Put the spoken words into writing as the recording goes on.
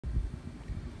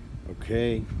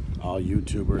Okay, all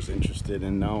YouTubers interested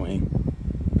in knowing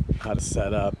how to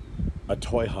set up a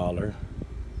toy hauler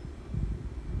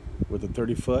with a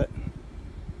 30-foot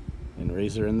and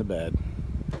Razor in the bed.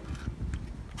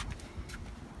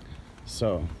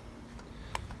 So,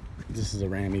 this is a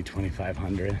Ramy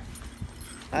 2500.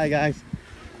 Hi guys,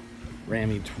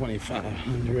 Ramy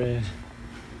 2500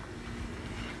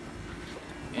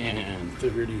 and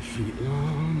 30 feet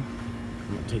long.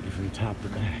 I'm gonna take it from top to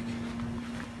back.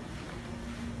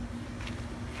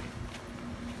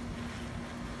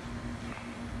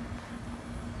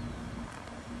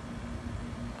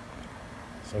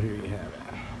 So here you have it.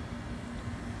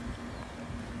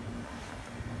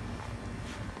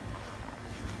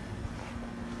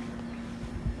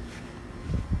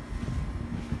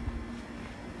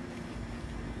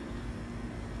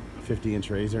 A 50-inch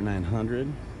Razor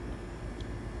 900,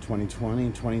 2020,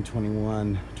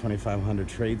 2021 2500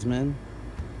 Tradesman.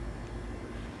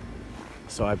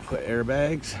 So I put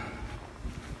airbags,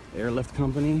 Airlift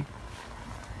Company,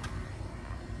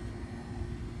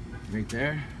 right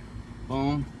there.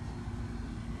 Boom.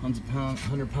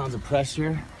 100 pounds of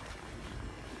pressure.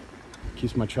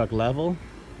 Keeps my truck level.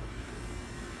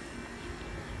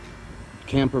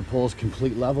 Camper pulls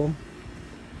complete level.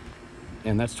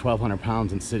 And that's 1,200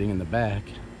 pounds and sitting in the back.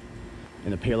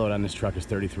 And the payload on this truck is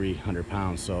 3,300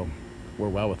 pounds. So we're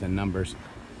well within numbers.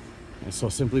 And so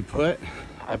simply put,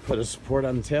 I put a support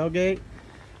on the tailgate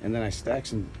and then I stack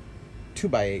some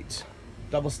 2x8s,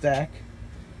 double stack.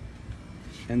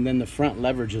 And then the front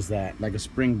leverages that like a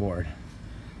springboard.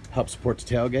 Helps support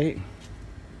the tailgate.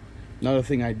 Another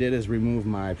thing I did is remove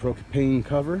my propane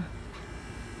cover,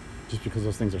 just because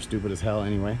those things are stupid as hell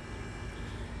anyway.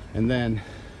 And then,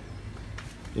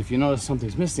 if you notice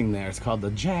something's missing there, it's called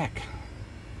the jack.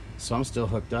 So I'm still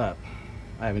hooked up.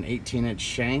 I have an 18-inch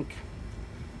shank.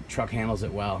 Truck handles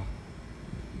it well.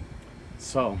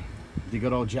 So, the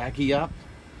good old jacky up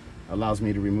allows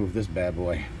me to remove this bad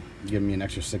boy. Give me an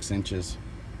extra 6 inches.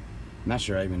 Not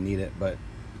sure I even need it, but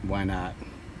why not?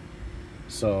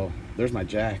 So there's my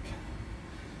jack.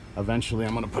 Eventually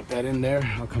I'm gonna put that in there.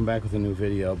 I'll come back with a new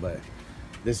video, but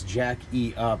this jack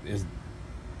E up is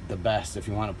the best if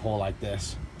you want to pull like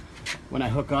this. When I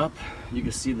hook up, you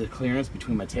can see the clearance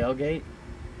between my tailgate.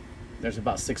 There's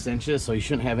about 6 inches, so you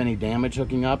shouldn't have any damage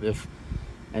hooking up. If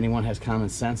anyone has common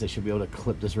sense, they should be able to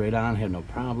clip this right on, have no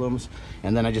problems.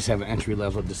 And then I just have an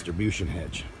entry-level distribution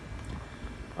hitch.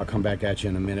 I'll come back at you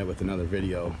in a minute with another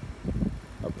video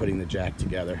of putting the jack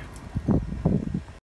together.